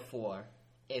offer a 4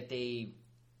 if they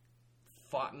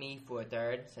fought me for a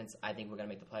third. Since I think we're gonna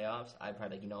make the playoffs, I'd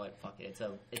probably like, you know what, fuck it.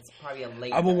 It's probably a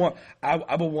late. I would want. I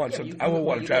would want Yeah, some. you- I would you-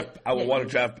 want to you draft. did. I would Yeah, want you-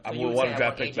 to draft. I so you would would want say to I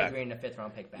draft want pick AJ back. Green, the 5th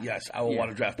round pick back. Yes, I would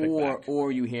want to draft pick back.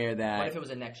 Or you hear that. What if it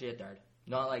was a next year third?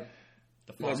 Not like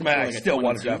the Doesn't fourth. matter. I like a still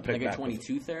want to 22 draft pick like back. a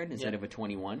 22 third instead Yeah. of a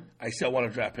 21. I still want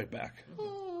to draft pick back.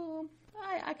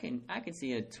 I can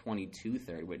see a 22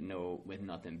 third with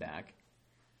nothing back.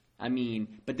 I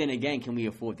mean, but then again, can we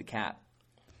afford the cap?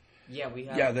 Yeah, we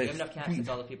have, Yeah, we they- have enough cash since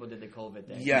all the people did the COVID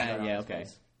thing. Yeah. Yeah, okay.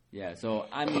 Yeah, so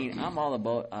I mean, I'm all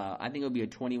about. I think it'll be a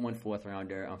 21 fourth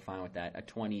rounder. I'm fine with that. A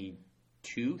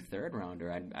 22 third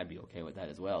rounder, I'd be okay with that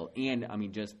as well. And I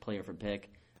mean, just player for pick,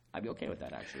 I'd be okay with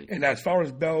that actually. And as far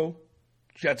as Bell,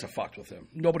 Jets are fucked with him.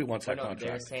 Nobody wants But that no, they're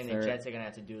contract. saying the Third. Jets are gonna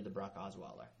have to do the Brock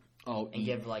Osweiler Oh, and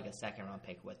give like a 2nd round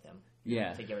pick with them.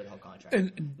 yeah. To get rid of the whole contract.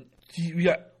 And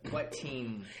yeah, What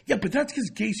team? yeah, but that's because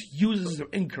Gase uses them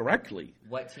incorrectly.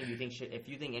 What team do you think should? If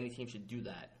you think any team should do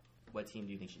that, what team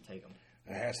do you think should take them?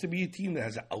 It has to be a team that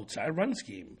has an outside run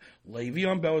scheme.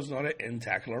 Le'Veon Bell is not an in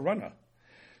tackler runner.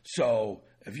 So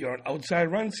if you're an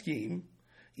outside run scheme,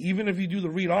 even if you do the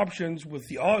read options with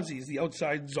the Aussies, the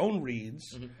outside zone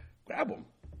reads, grab them.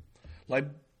 Like,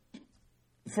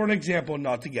 for an example,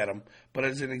 not to get them, but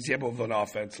as an example of an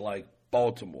offense like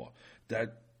Baltimore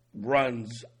that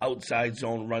runs outside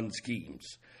zone run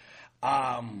schemes.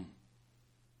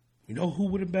 You know who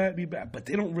wouldn't be bad? But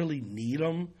they don't really need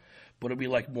them. But it'd be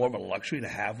like more of a luxury to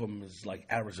have them as like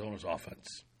Arizona's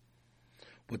offense.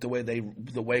 With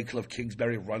the way Cliff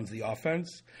Kingsbury runs the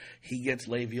offense, he gets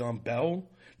Le'Veon Bell.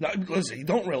 Now, listen, you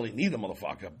don't really need the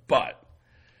motherfucker, but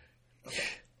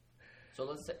So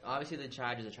let's say, obviously the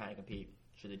Chargers are trying to compete.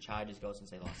 Should the Chargers go since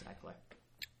they lost Eckler?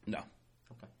 no.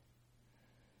 Okay.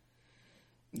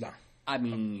 No. I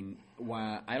mean,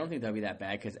 I don't think that'd be that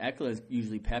bad because Eckler is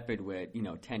usually peppered with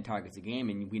 10 targets a game,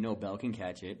 and we know Bell can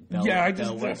catch it. Bell, Yeah, I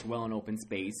Bell just- works well in open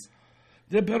space.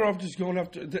 They're better off just going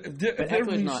after. But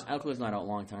Eckler's not out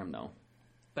long term though.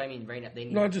 But I mean, right now they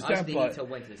need. Not just that, obviously they need but- to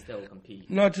win to still compete.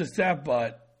 Not just that,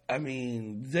 but I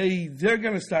mean, they're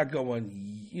going to start going.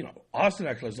 Austin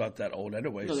Eckler's not that old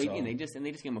anyway. No, so. they just gave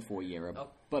him a 4-year. Oh.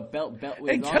 But Bell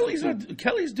And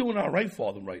Kelly's doing all right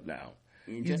for them right now.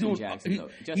 Justin Jackson, though.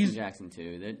 Justin Jackson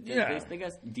too. They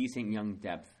got decent young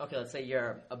depth. Okay, let's say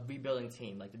you're a rebuilding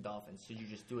team like the Dolphins. Should you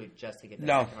just do it just to get that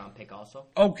No. 2nd round pick also?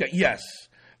 Okay, yes.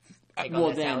 Take well,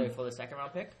 on that salary then- for the 2nd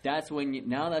round pick? That's when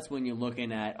you're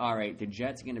looking at, all right, the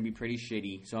Jets are going to be pretty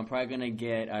shitty, so I'm probably going to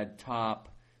get a top,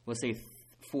 let's say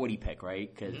 40 pick,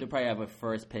 right? Because they'll probably have a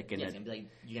first pick in Yeah, the it's gonna be like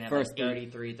you're gonna have first like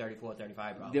 33, 34,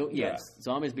 35, bro. Yes,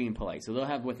 so I'm just being polite. So they'll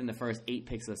have within the first 8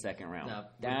 picks of the second round. No,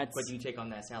 That's what do you take on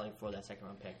that salary for that second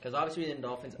round pick? Because obviously the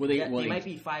Dolphins, Well, they they- might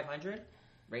be 500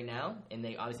 right now, and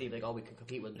they obviously like, oh, we could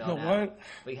compete with Bell You know now. what?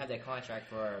 But you have that contract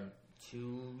for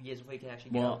 2 years before you can actually.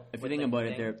 Get well. up If you with think the about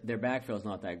it, thing. their backfield's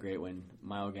not that great when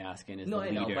Myles Gaskin is No, the I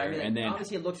leader, know, but I mean, like, and then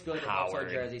obviously it looks good. It helps our Howard.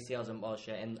 jersey sales and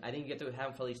bullshit, and I think you have to have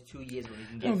him for at least 2 years where he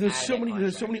can get. No, there's out of so that many.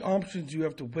 There's so contract. many options you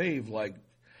have to waive. Like,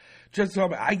 just tell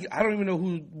me, I don't even know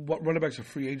what running backs are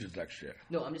free agents next year.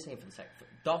 No, I'm just saying for the second.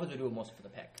 Dolphins would do it most for the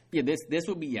pick. yeah, this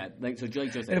would be like so. Like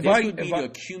Joseph, If this I, would be if to I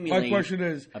accumulate. my question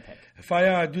is, a pick. if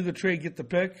I do the trade, get the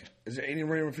pick, is there any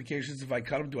ramifications if I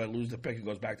cut them? Do I lose the pick? It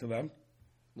goes back to them.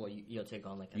 Well, you'll take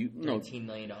on like a No. $13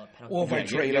 million penalty. Or if I Yeah,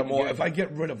 trade you're- them, or you're- if I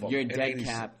get rid of them. Your in dead 80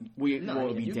 cap, No, will I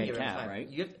mean, be you can dead get rid of cap, five. right?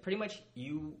 You have pretty much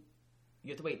you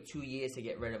have to wait 2 years to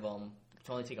get rid of them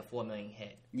to only take a $4 million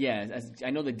hit. Yeah,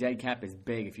 I know the dead cap is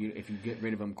big if you get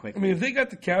rid of them I quickly. mean, if they got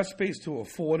the cap space to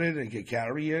afford it and can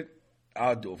carry it,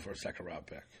 I'll do it for a second round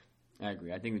pick. I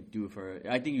agree. I think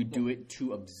you do it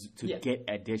to Yeah. get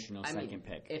additional I mean, second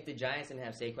pick. If the Giants didn't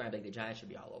have Saquon, I think the Giants should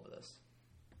be all over this.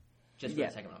 Just for Yeah.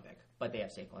 the second round pick. But they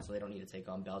have Saquon, so they don't need to take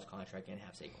on Bell's contract and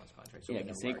have Saquon's contract. So Yeah, it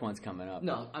because can work. Saquon's coming up.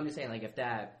 No, I'm just saying, like,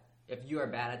 if you're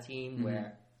a bad team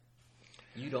where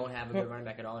you don't have a good running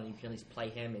back at all and you can at least play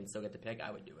him and still get the pick,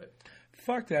 I would do it.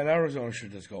 Fuck that. Arizona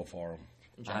should just go for him.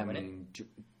 And try I to win it. mean,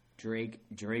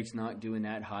 Drake's not doing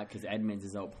that hot because Edmonds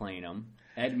is out playing him.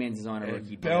 Edmonds is on a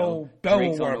rookie Bell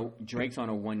deal. will Drake's on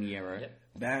a 1 year. Yep.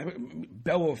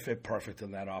 Bell will fit perfect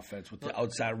in that offense with the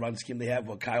outside run scheme they have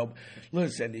with Kyle.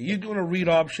 Listen, you're doing a read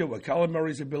option with Kyler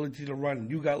Murray's ability to run,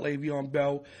 and you got Le'Veon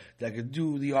Bell that could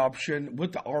do the option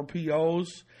with the RPOs,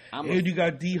 and you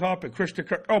got D-Hop and Christian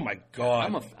Kirk. Oh, my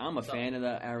God. I'm a fan of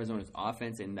the Arizona's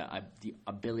offense and the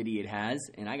ability it has,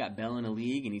 and I got Bell in the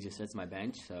league, and he just sits my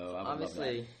bench, so I would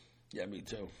Obviously, love Yeah, me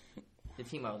too. the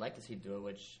team I would like to see do it,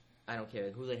 which I don't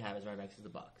care who they have as running backs, is the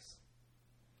Bucks.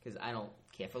 Because I don't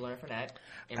care for Leonard Fournette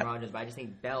and Rodgers, but I just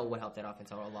think Bell would help that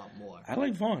offense out a lot more. I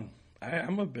like Vaughn.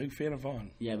 I'm a big fan of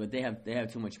Vaughn. that. Yeah, but they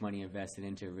have too much money invested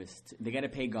into risk. They got to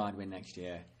pay Godwin next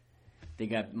year. They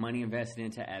got money invested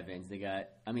into Evans. They got,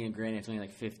 I mean, granted, it's only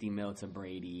like $50 million to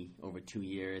Brady over 2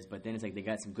 years, but then it's like they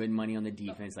got some good money on the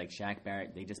defense, like Shaq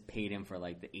Barrett. They just paid him for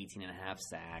like the 18.5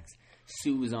 sacks.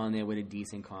 Sue's on there with a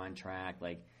decent contract.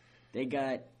 Like, they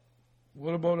got.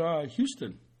 What about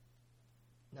Houston?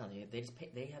 No, they just pay,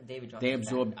 they have David Johnson. They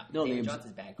absorb. David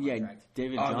Johnson's bad Yeah, contract.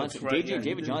 David Oh, Johnson. that's right, yeah.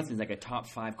 David Johnson's like a top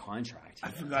 5 contract.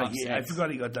 I forgot Top he 6. got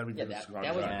that Yeah, ridiculous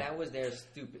that was their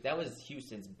stupid. That was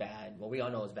Houston's bad. Well, we all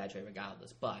know it was a bad trade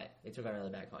regardless, but they took out another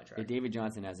bad contract. If David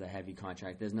Johnson has a heavy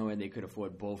contract, there's no way they could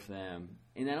afford both of them.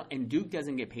 And Duke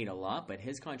doesn't get paid a lot, but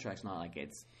his contract's not like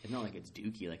it's not like it's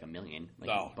Dookie like $1 million. Like,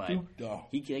 No, but Duke, no.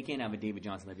 they can't have a David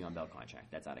Johnson Le'Veon Bell contract.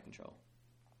 That's out of control.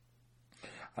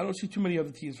 I don't see too many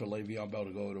other teams for Le'Veon Bell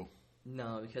to go to.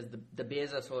 No, because the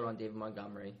Bears are sold on David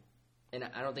Montgomery, and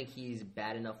I don't think he's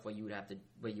bad enough where you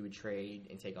would trade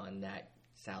and take on that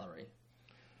salary.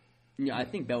 Yeah, I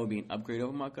think Bell would be an upgrade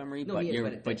over Montgomery, No, but he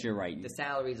is, you're right. The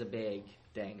salary's a big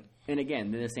thing. And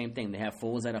again, they're the same thing. They have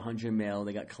Foles at $100 million.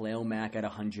 They got Khalil Mack at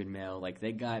 $100 million. Like,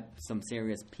 they got some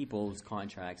serious people's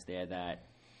contracts there that.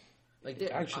 Like,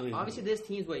 Actually, obviously, there's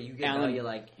teams where you get Allen, you're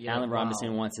like Allen wow.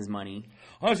 Robinson wants his money.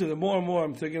 Honestly, the more and more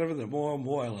I'm thinking of it, the more and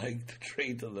more I like to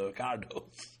trade to the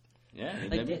Cardinals. Yeah, Like,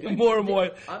 that'd be they- The good. more and more,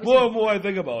 Obviously- more and more I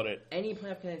think about it. Any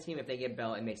playoff contending team, if they get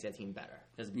Bell, it makes that team better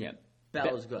because Yeah.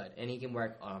 Bell's good and he can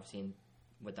work obviously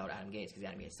without Adam Gates because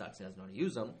Adam Gates sucks and doesn't know how to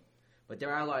use them. But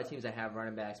there are a lot of teams that have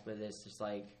running backs, but it's just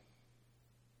like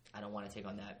I don't want to take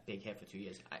on that big hit for 2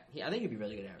 years. I think he'd be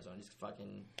really good in Arizona. Just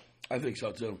fucking. I think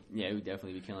so too. Yeah, he would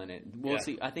definitely be killing it. We'll Yeah.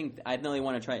 see. I know they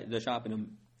want to try the shopping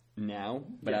him now,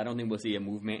 but I don't think we'll see a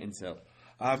movement until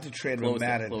I have to trade Closer, with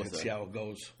Madden and closer. see how it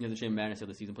goes. you know, the Shane Madden until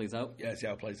the season plays out. Yeah, see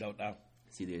how it plays out now.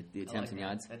 See the I attempts like and that.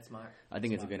 yards. That's smart. I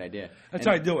think it's a good idea. That's And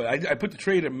how I do it. I put the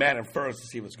trade in Madden first to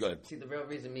see if it's good. See, the real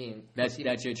reason That's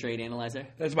your trade analyzer.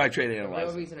 That's my trade the real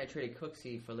analyzer. reason I traded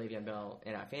Cooksey for Le'Veon Bell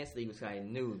in our fantasy league was because I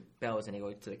knew Bell was going to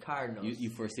go to the Cardinals. You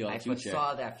foresee all the I future.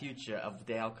 foresaw that future of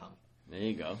the outcome. There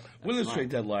you go. When is That's trade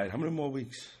smart. deadline? How many more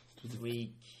weeks?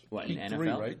 Week. What in Week NFL? 3,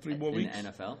 right? 3 more in weeks? the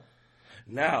NFL.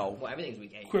 Now, Well, everything's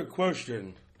week 8. quick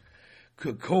question.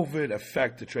 Could COVID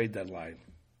affect the trade deadline?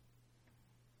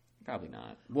 Probably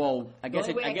not. Well, I guess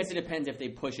only way I it can- depends if they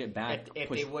push it back. If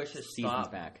push they wish to seasons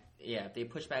stop, back. Yeah, if they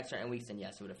push back certain weeks, then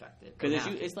yes, it would affect it. Because They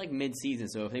have to. it's like mid-season,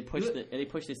 so if they push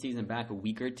the season back a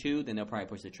week or two, then they'll probably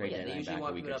push the trade Yeah, they deadline usually back a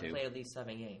want week people or to two. play at least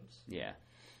 7 games. Yeah,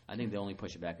 I think they only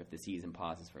push it back if the season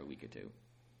pauses for a week or two.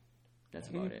 That's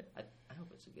about it. I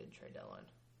hope it's a good trade deadline.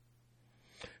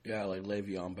 Yeah, like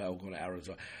Le'Veon Bell going to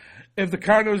Arizona. If the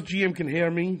Cardinals GM can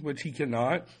hear me, which he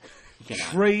cannot,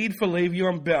 trade for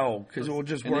Le'Veon Bell because it will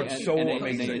just work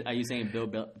amazing. Are you saying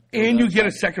Bill and you get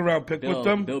a second-round pick with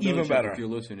them, even better. If you're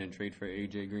listening, trade for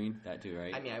AJ Green, that too,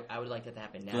 right? I mean, I would like that to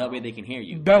happen now. So that way they can hear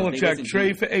you. Belichick,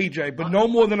 trade for AJ, but no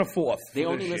more than a fourth. They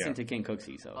only listen to King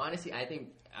Cooksey, so. Honestly, I think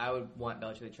I would want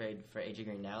Belichick to trade for AJ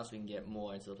Green now so we can get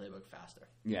more into the playbook faster.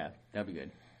 Yeah, that'd be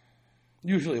good.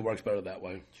 Usually it works better that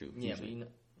way. True. Yeah, usually. but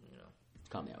you know. It's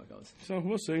commonly how it goes. So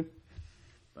we'll see.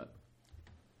 But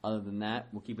other than that,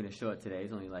 we're keeping it short today.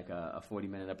 It's only like a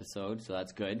 40-minute episode, so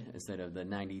that's good instead of the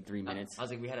 93 minutes. I was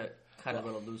like, we had to cut a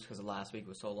little loose because the last week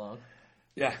was so long.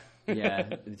 Yeah. Yeah,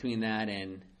 between that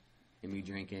and me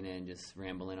drinking and just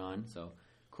rambling on. So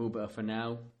cool, but for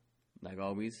now, like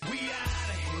always. We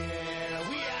outta here.